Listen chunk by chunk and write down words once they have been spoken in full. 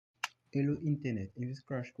Hello Internet. In this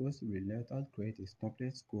crash course, we will learn how to create a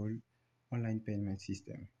complete school online payment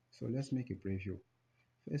system. So let's make a preview.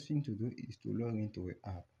 First thing to do is to log into the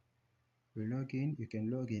app. We log in, you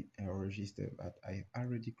can log in and register, but I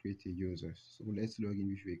already created users. So let's log in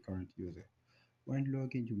with a current user. When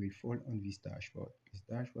logging, you will fall on this dashboard. This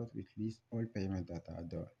dashboard will list all payment that are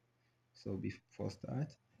done. So before start,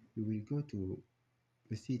 you will go to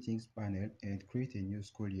the settings panel and create a new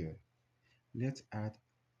school year. Let's add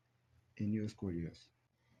a new school year.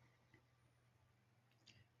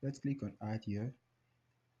 Let's click on add year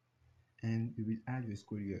and we will add the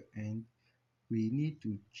school year, and we need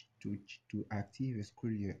to active the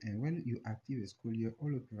school year. And when you active the school year,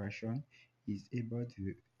 all operation is about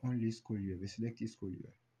the only school year, the selected school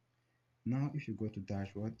year. Now if you go to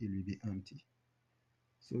dashboard, it will be empty,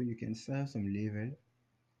 so you can save some level.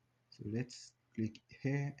 So let's click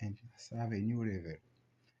here and save a new level,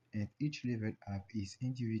 and each level have its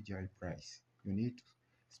individual price. You need to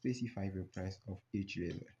specify the price of each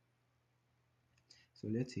level. So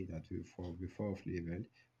let's say that for the fourth level,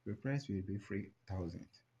 the price will be 3,000.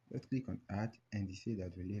 Let's click on add and you see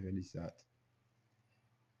that the level is that.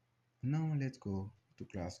 Now let's go to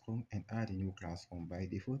classroom and add a new classroom. By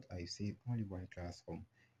default, I saved only one classroom.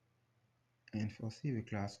 And for save a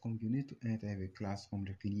classroom, you need to enter the classroom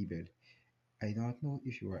label. I don't know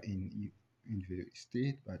if you are in the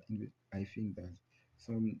state, but I think that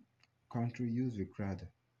some country use the grad.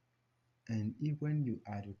 And if when you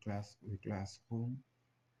add the classroom,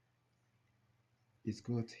 it's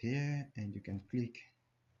got here and you can click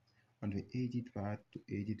on the edit part to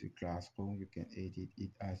edit the classroom. You can edit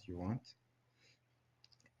it as you want,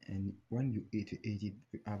 and when you hit the edit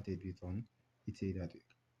the update button, it says that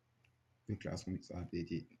the classroom is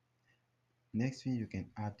updated. Next thing, you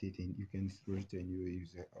can update and you can register a new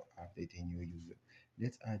user or update a new user.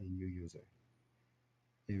 Let's add a new user,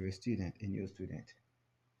 a new student.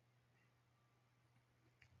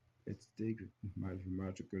 Let's take the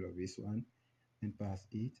matricule of this one and pass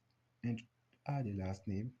it and add the last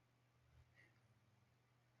name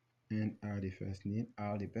and add the first name,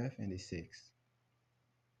 add the birth and the sex.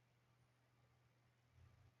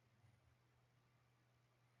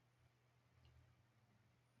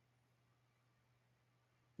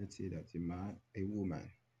 Let's say that's a man, a woman,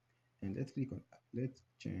 and let's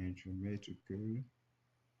change the matricule.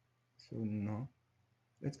 So now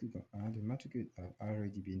let's click on add. The matricule have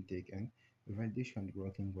already been taken. The validation is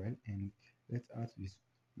working well, and let's add this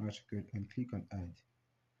matricule and click on add.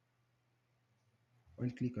 When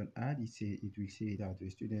click on add, it will say that the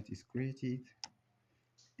student is created,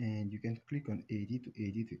 and you can click on edit to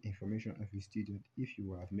edit the information of the student if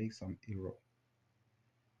you have made some error.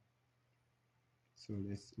 So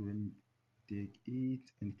let's take it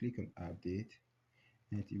and click on update,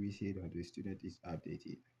 and it will say that the student is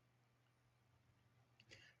updated.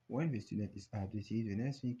 When the student is updated, the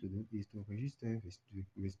next thing to do is to register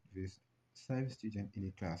the save student in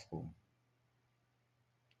a classroom.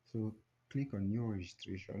 So click on new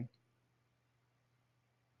registration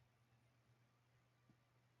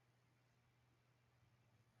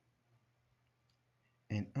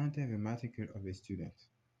and enter the matricule of the student.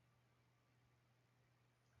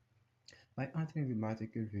 By entering the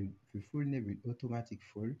matricule, the full name will automatically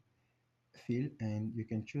fill, and you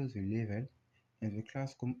can choose the level and the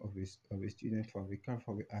classroom of the student for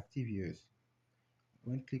the active years.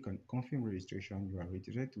 When click on confirm registration, you are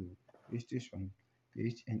redirected to registration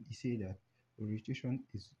page, and you see that the registration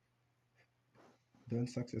is done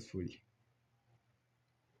successfully.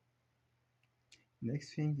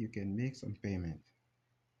 Next thing, you can make some payment.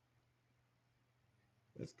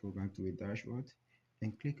 Let's go back to the dashboard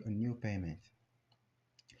and click on new payment.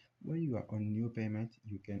 When you are on new payment,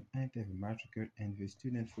 you can enter the matricule and the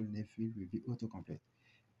student full name field will be autocomplete.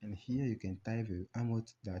 And here you can type the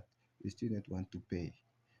amount that the student want to pay.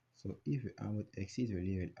 So if the amount exceeds the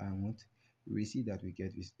level amount, you will see that we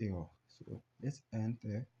get this error. So let's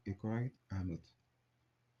enter a correct amount.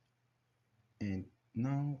 And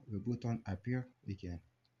now the button appear again.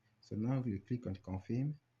 So now we click on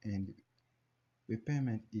confirm and the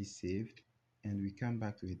payment is saved, and we come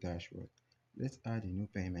back to the dashboard. Let's add a new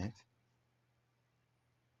payment.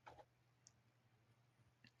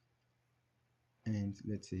 And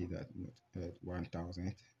let's say that at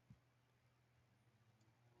 1,000,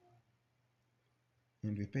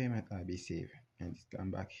 and the payment will be saved, and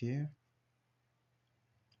come back here,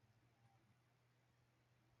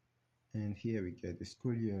 and here we get the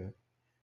school year